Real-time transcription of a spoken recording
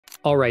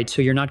Alright,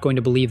 so you're not going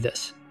to believe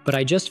this, but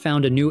I just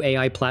found a new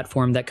AI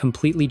platform that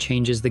completely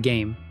changes the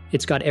game.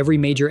 It's got every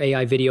major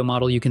AI video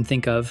model you can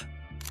think of.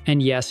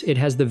 And yes, it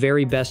has the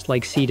very best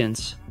like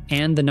Seedance,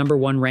 and the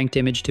 #1 ranked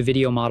image to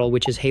video model,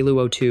 which is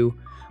Hailuo 2,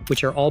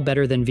 which are all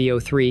better than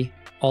VEO 3,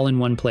 all in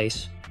one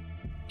place.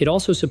 It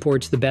also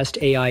supports the best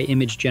AI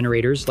image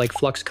generators like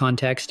Flux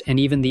Context and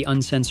even the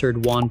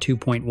uncensored WAN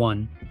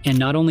 2.1. And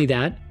not only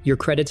that, your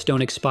credits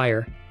don't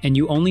expire, and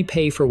you only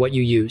pay for what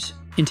you use.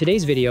 In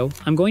today's video,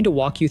 I'm going to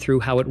walk you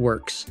through how it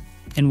works,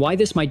 and why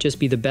this might just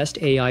be the best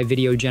AI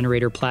video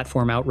generator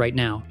platform out right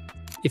now.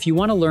 If you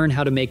want to learn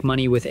how to make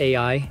money with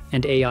AI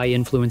and AI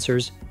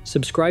influencers,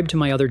 subscribe to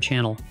my other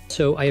channel.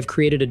 So I have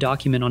created a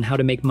document on how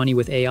to make money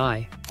with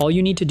AI. All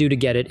you need to do to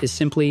get it is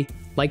simply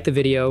like the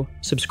video,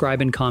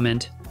 subscribe and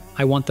comment.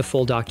 I want the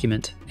full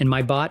document, and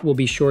my bot will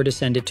be sure to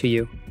send it to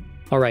you.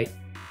 Alright,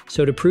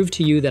 so to prove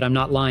to you that I'm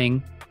not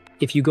lying,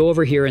 if you go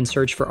over here and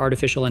search for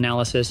artificial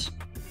analysis,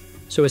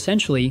 so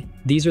essentially,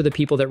 these are the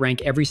people that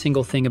rank every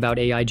single thing about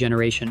AI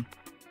generation.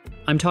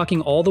 I'm talking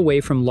all the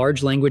way from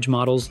large language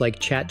models like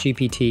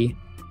ChatGPT,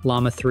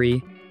 Llama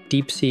 3,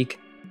 DeepSeek.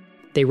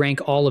 They rank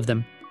all of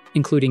them,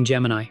 including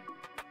Gemini.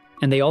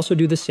 And they also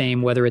do the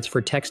same whether it's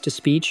for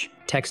text-to-speech,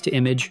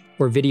 text-to-image,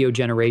 or video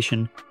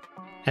generation,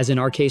 as in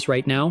our case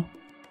right now.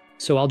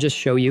 So I'll just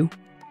show you.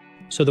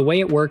 So the way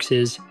it works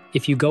is,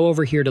 if you go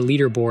over here to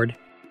leaderboard,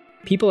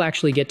 people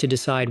actually get to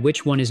decide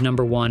which one is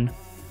 #1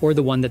 or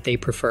the one that they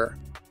prefer,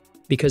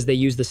 because they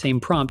use the same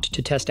prompt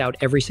to test out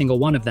every single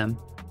one of them.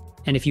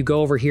 And if you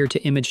go over here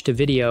to image to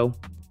video,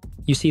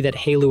 you see that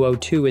Hailuo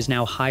 2 is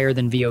now higher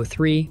than VEO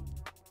 3,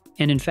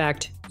 and in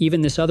fact,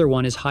 even this other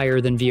one is higher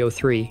than VEO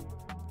 3.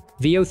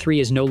 VEO 3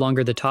 is no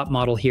longer the top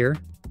model here,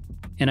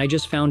 and I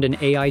just found an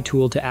AI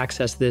tool to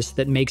access this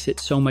that makes it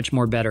so much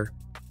more better.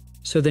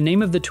 So the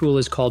name of the tool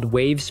is called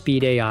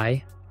Wavespeed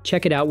AI.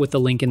 Check it out with the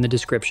link in the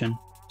description.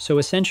 So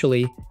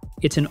essentially,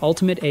 it's an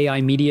ultimate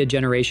AI media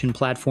generation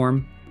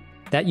platform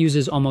that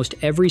uses almost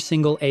every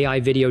single AI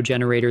video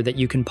generator that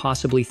you can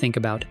possibly think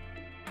about.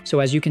 So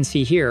as you can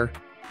see here,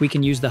 we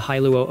can use the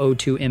Hailuo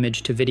O2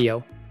 image to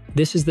video.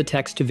 This is the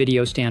text to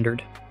video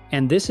standard.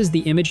 And this is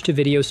the image to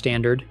video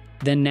standard.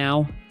 Then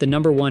now, the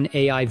 #1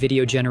 AI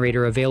video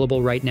generator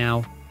available right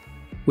now,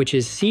 which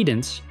is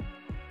Seedance,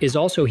 is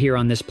also here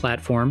on this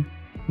platform,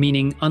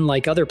 meaning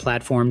unlike other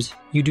platforms,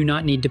 you do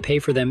not need to pay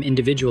for them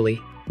individually,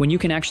 when you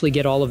can actually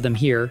get all of them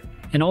here.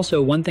 And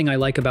also, one thing I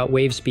like about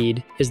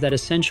Wavespeed is that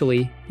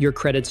essentially, your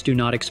credits do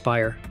not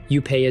expire.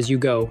 You pay as you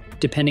go,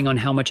 depending on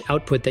how much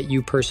output that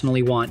you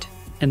personally want.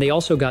 And they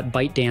also got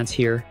ByteDance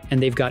here,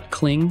 and they've got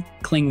Kling.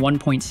 Kling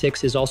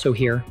 1.6 is also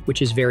here,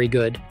 which is very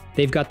good.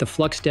 They've got the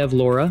FluxDev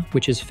LoRa,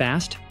 which is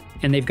fast,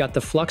 and they've got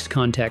the Flux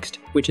Context,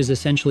 which is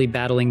essentially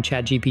battling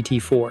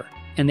ChatGPT 4.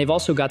 And they've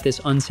also got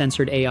this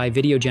uncensored AI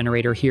video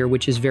generator here,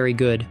 which is very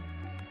good.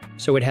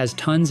 So it has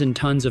tons and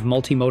tons of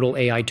multimodal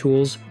AI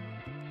tools,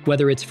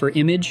 whether it's for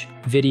image,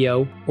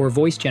 video, or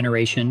voice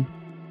generation.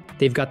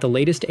 They've got the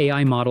latest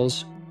AI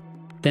models.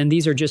 Then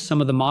these are just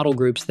some of the model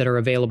groups that are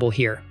available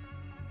here.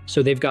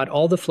 So they've got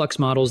all the Flux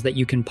models that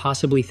you can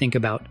possibly think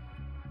about.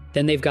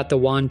 Then they've got the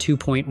WAN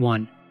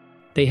 2.1.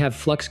 They have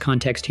Flux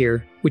Context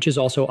here, which is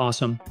also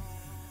awesome.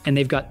 And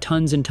they've got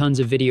tons and tons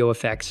of video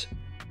effects.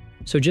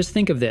 So just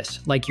think of this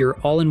like your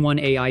all-in-one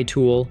AI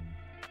tool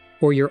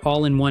or your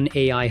all-in-one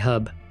AI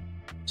hub.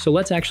 So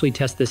let's actually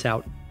test this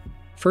out.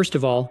 First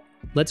of all,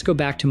 let's go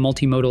back to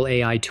multimodal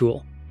AI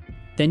tool.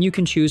 Then you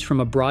can choose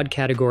from a broad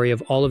category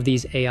of all of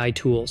these AI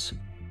tools.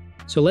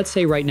 So let's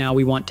say right now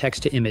we want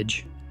text to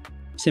image.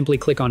 Simply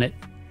click on it.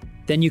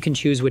 Then you can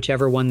choose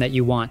whichever one that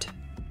you want.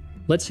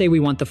 Let's say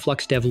we want the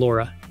FluxDev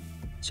LoRa.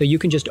 So you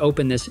can just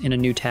open this in a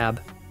new tab,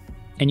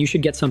 and you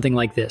should get something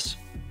like this.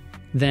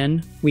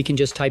 Then we can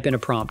just type in a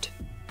prompt.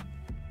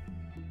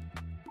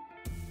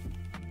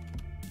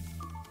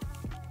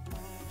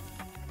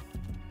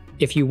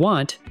 If you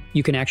want,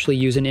 you can actually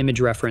use an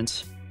image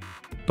reference,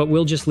 but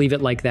we'll just leave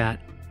it like that.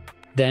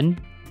 Then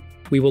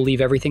we will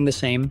leave everything the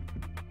same,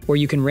 or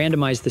you can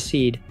randomize the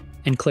seed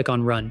and click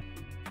on run.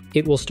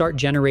 It will start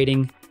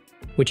generating,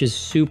 which is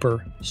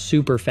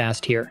super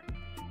fast here.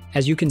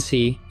 As you can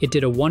see, it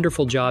did a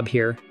wonderful job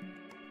here,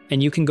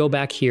 and you can go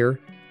back here,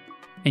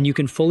 and you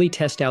can fully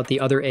test out the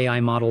other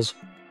AI models,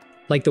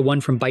 like the one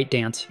from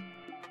ByteDance.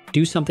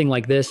 Do something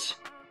like this.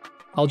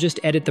 I'll just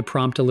edit the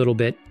prompt a little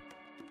bit.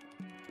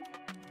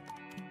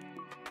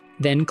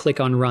 Then click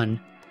on run.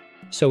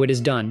 So it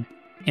is done,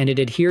 and it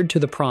adhered to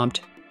the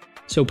prompt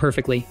so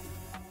perfectly.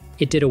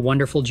 It did a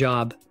wonderful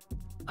job.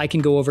 I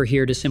can go over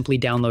here to simply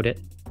download it.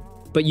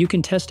 But you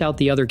can test out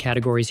the other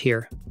categories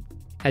here.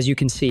 As you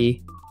can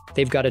see,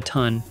 they've got a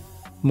ton,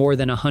 more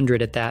than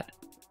 100 at that.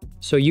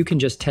 So you can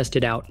just test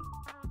it out.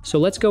 So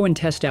let's go and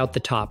test out the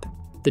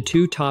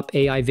 2 top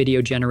AI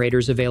video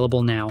generators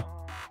available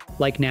now.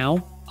 Like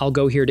now, I'll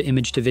go here to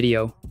image to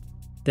video.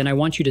 Then I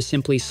want you to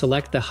simply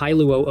select the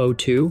Hailuo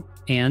O2,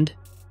 and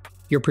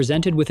you're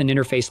presented with an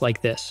interface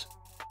like this.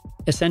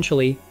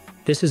 Essentially,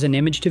 this is an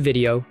image to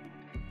video,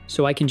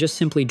 so I can just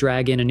simply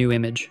drag in a new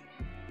image.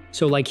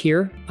 So like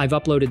here, I've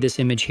uploaded this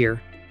image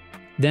here.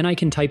 Then I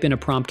can type in a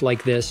prompt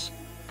like this.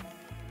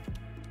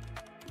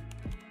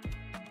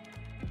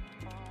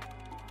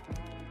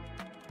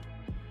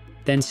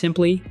 Then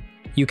simply,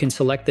 you can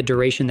select the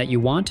duration that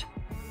you want,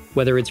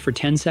 whether it's for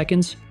 10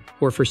 seconds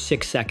or for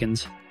 6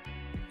 seconds.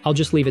 I'll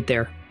just leave it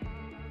there.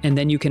 And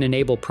then you can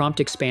enable prompt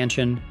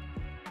expansion,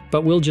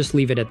 but we'll just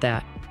leave it at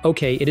that.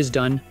 Okay, it is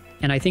done,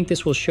 and I think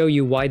this will show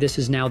you why this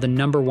is now the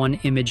 #1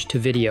 image to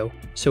video.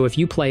 So if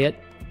you play it,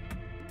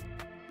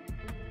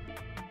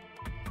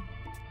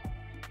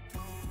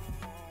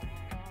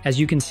 as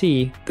you can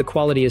see, the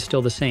quality is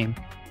still the same.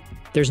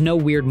 There's no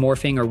weird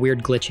morphing or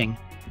weird glitching.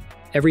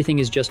 Everything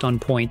is just on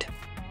point.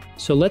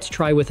 So let's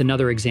try with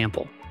another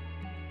example.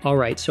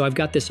 Alright, so I've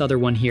got this other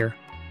one here.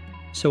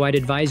 So I'd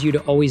advise you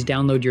to always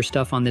download your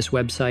stuff on this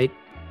website.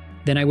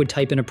 Then I would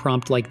type in a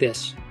prompt like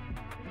this.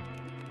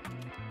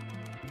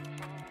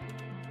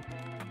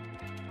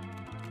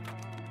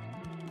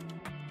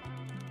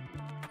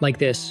 Like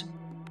this,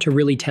 to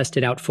really test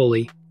it out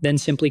fully. Then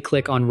simply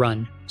click on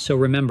Run. So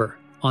remember,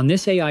 on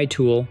this AI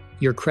tool,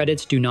 your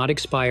credits do not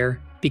expire,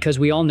 because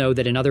we all know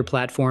that in other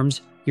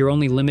platforms, you're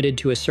only limited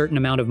to a certain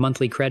amount of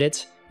monthly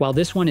credits, while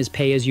this one is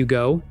pay as you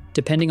go,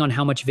 depending on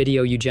how much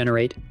video you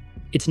generate.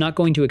 It's not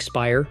going to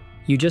expire,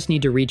 you just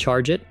need to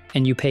recharge it,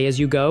 and you pay as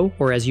you go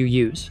or as you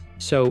use.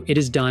 So it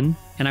is done,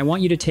 and I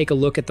want you to take a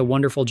look at the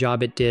wonderful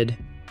job it did.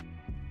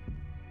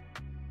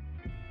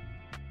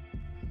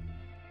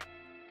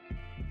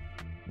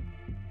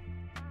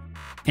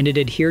 And it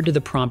adhered to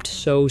the prompt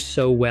so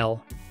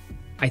well.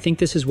 I think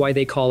this is why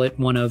they call it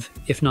one of,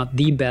 if not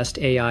the best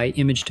AI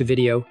image to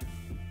video,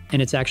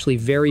 and it's actually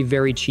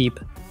very cheap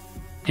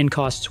and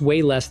costs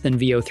way less than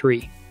VEO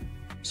 3.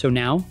 So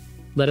now,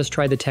 let us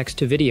try the text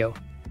to video.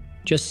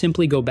 Just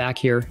simply go back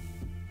here,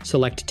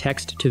 select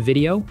text to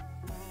video,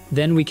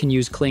 then we can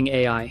use Kling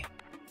AI.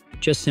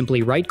 Just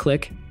simply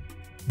right-click,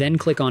 then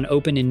click on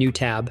Open in New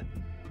tab.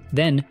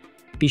 Then,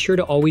 be sure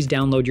to always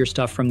download your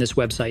stuff from this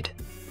website.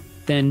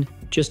 Then,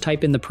 just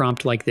type in the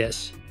prompt like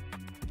this.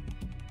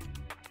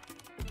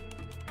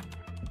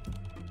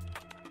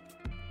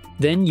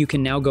 Then you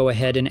can now go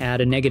ahead and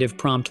add a negative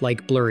prompt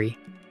like blurry.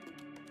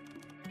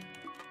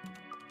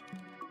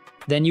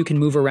 Then you can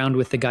move around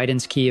with the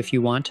guidance key if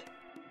you want.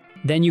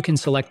 Then you can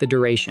select the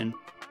duration.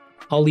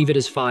 I'll leave it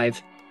as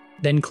 5,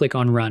 then click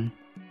on Run.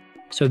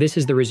 So this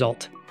is the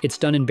result. It's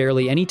done in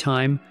barely any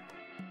time.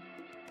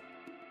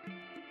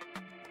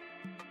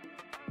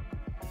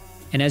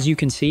 And as you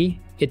can see,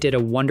 it did a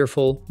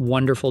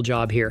wonderful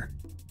job here.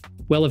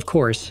 Well, of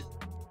course,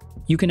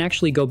 you can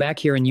actually go back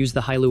here and use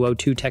the Hailuo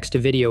 2 text to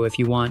video if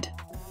you want,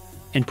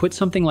 and put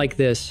something like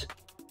this.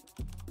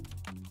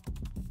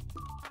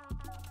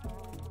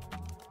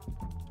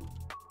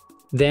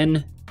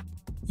 Then,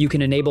 you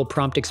can enable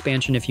prompt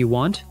expansion if you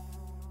want,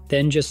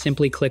 then just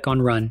simply click on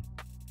Run.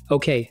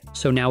 Okay,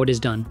 so now it is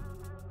done.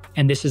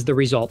 And this is the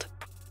result.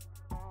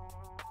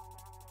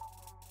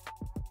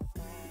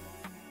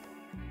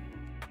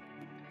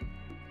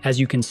 As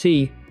you can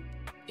see,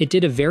 it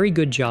did a very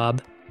good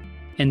job,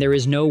 and there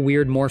is no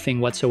weird morphing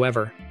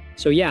whatsoever.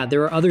 So yeah,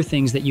 there are other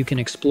things that you can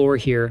explore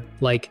here,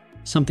 like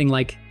something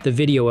like the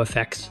video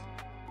effects.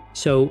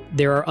 So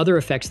there are other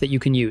effects that you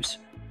can use,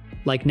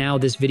 like now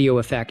this video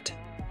effect.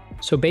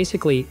 So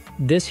basically,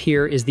 this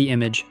here is the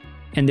image,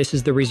 and this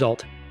is the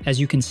result. As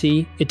you can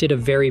see, it did a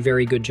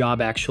very good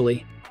job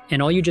actually.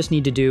 And all you just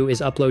need to do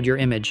is upload your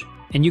image,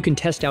 and you can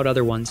test out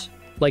other ones.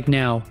 Like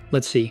now,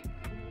 let's see,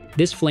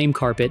 this flame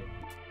carpet,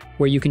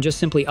 where you can just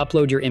simply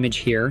upload your image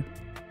here,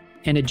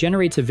 and it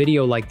generates a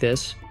video like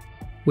this,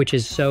 which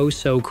is so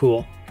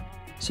cool.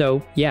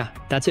 So yeah,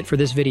 that's it for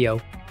this video.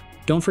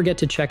 Don't forget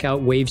to check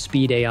out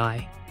Wavespeed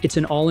AI. It's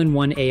an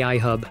all-in-one AI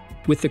hub,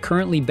 with the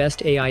currently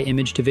best AI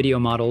image to video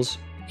models,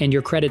 and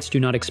your credits do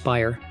not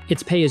expire.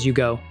 It's pay as you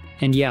go.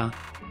 And yeah,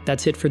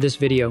 that's it for this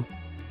video.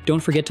 Don't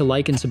forget to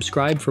like and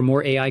subscribe for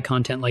more AI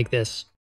content like this.